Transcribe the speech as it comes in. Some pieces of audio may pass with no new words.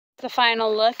The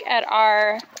final look at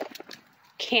our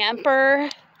camper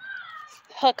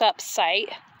hookup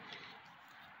site.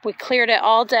 We cleared it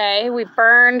all day. We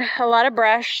burned a lot of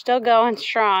brush, still going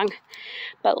strong.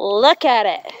 But look at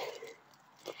it.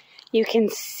 You can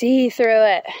see through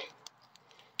it.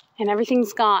 And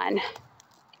everything's gone.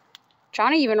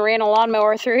 Johnny even ran a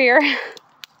lawnmower through here.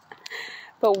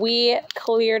 But we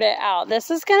cleared it out. This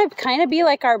is going to kind of be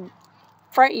like our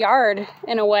front yard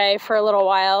in a way for a little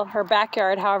while, or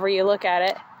backyard, however you look at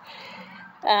it,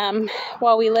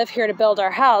 while we live here to build our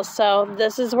house. So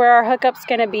this is where our hookup's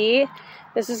going to be.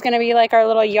 This is going to be like our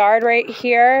little yard right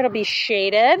here. It'll be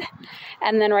shaded,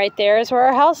 and then right there is where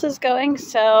our house is going.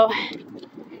 So,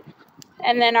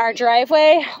 and then our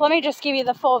driveway, let me just give you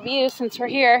the full view since we're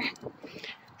here.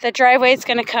 The driveway is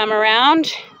going to come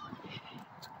around.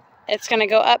 It's going to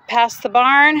go up past the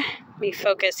barn. Let me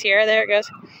focus here. There it goes.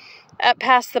 Up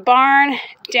past the barn,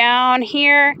 down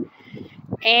here,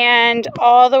 and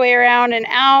all the way around and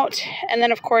out. And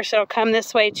then, of course, it'll come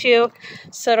this way, too.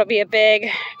 So it'll be a big,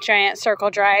 giant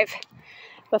circle drive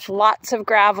with lots of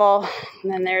gravel.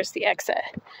 And then there's the exit.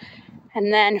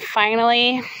 And then,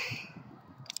 finally,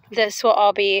 this will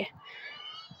all be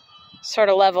sort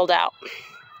of leveled out.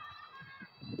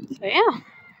 So, yeah,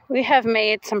 we have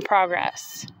made some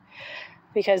progress.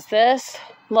 Because this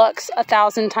looks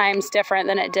 1,000 times different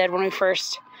than it did when we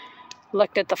first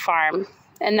looked at the farm.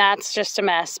 And that's just a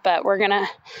mess, but we're gonna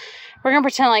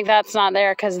pretend like that's not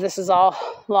there because this is all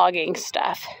logging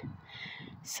stuff.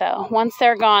 So once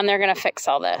they're gone, they're gonna fix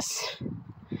all this.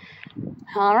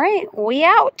 All right, we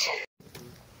out.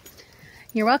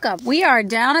 You're welcome. We are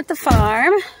down at the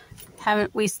farm.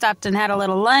 We stopped and had a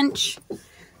little lunch, a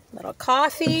little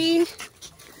coffee.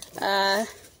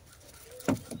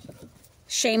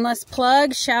 Shameless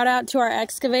plug, shout out to our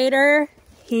excavator.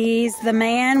 He's the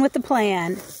man with the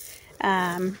plan.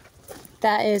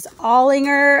 That is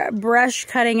Allinger Brush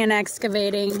Cutting and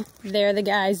Excavating. They're the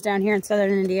guys down here in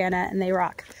southern Indiana, and they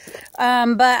rock.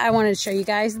 But I wanted to show you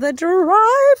guys the driveway.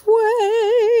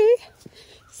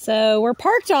 So we're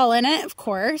parked all in it, of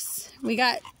course. We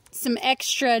got some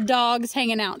extra dogs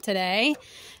hanging out today.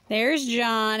 There's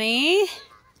Johnny.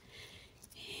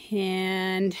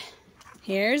 And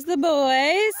here's the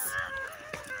boys.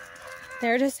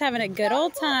 They're just having a good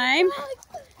old time.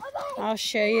 I'll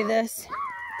show you this.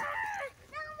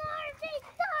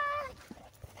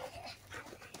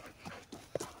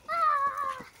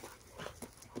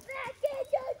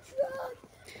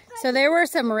 So there were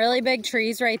some really big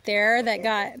trees right there that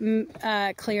got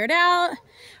cleared out.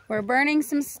 We're burning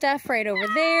some stuff right over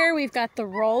there. We've got the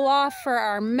roll off for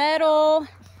our metal.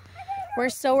 We're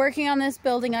still working on this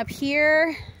building up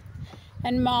here.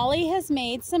 And Molly has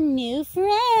made some new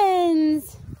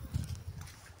friends.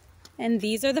 And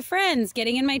these are the friends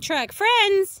getting in my truck.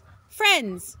 Friends!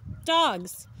 Friends!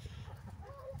 Dogs.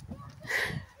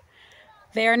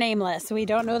 They're nameless. We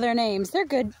don't know their names. They're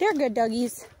good. They're good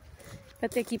doggies.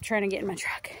 But they keep trying to get in my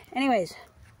truck. Anyways.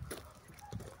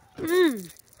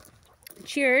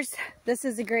 Cheers. This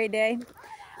is a great day.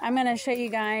 I'm going to show you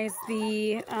guys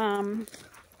the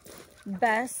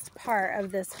best part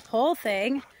of this whole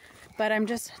thing. But I'm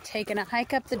just taking a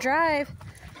hike up the drive.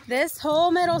 This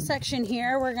whole middle section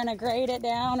here, we're going to grade it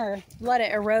down or let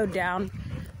it erode down.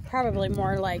 Probably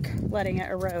more like letting it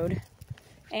erode.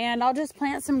 And I'll just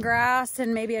plant some grass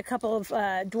and maybe a couple of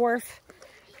dwarf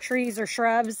trees or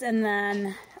shrubs, and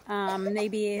then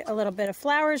maybe a little bit of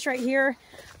flowers right here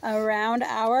around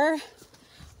our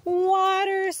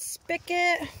water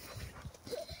spigot.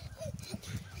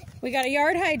 We got a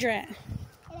yard hydrant.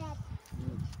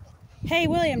 Hey,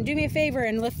 William, do me a favor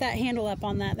and lift that handle up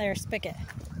on that there spigot.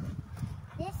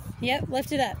 This? Yep,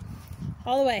 lift it up.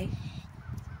 All the way.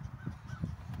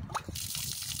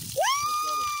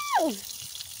 Woo!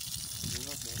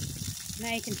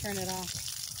 Now you can turn it off.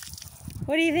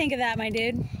 What do you think of that, my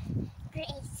dude? Great.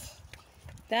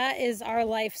 That is our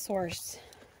life source.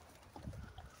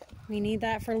 We need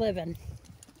that for living.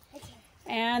 Okay.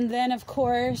 And then, of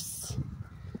course,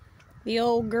 the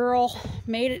old girl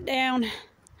made it down.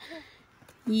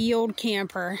 Ye old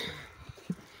camper.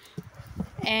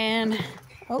 And,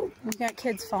 oh, we got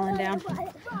kids falling down.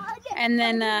 And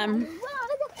then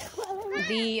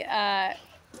the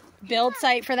build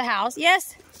site for the house.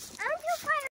 Yes?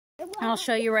 I'll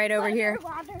show you right over here.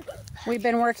 We've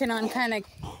been working on kind of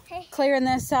clearing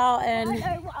this out, and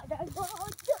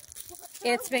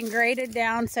it's been graded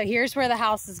down. So here's where the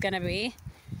house is going to be.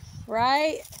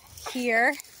 Right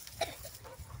here.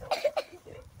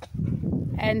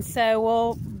 And so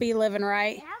we'll be living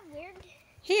right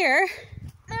here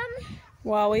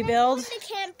while we build the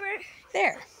camper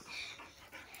there.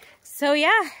 So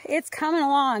yeah, it's coming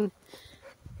along.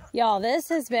 Y'all, this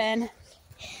has been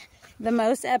the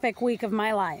most epic week of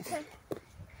my life.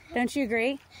 Don't you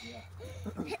agree?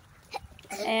 Yeah.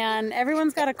 And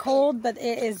everyone's got a cold, but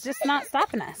it is just not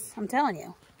stopping us. I'm telling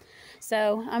you.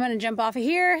 So I'm going to jump off of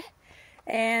here,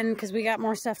 and because we got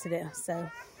more stuff to do. So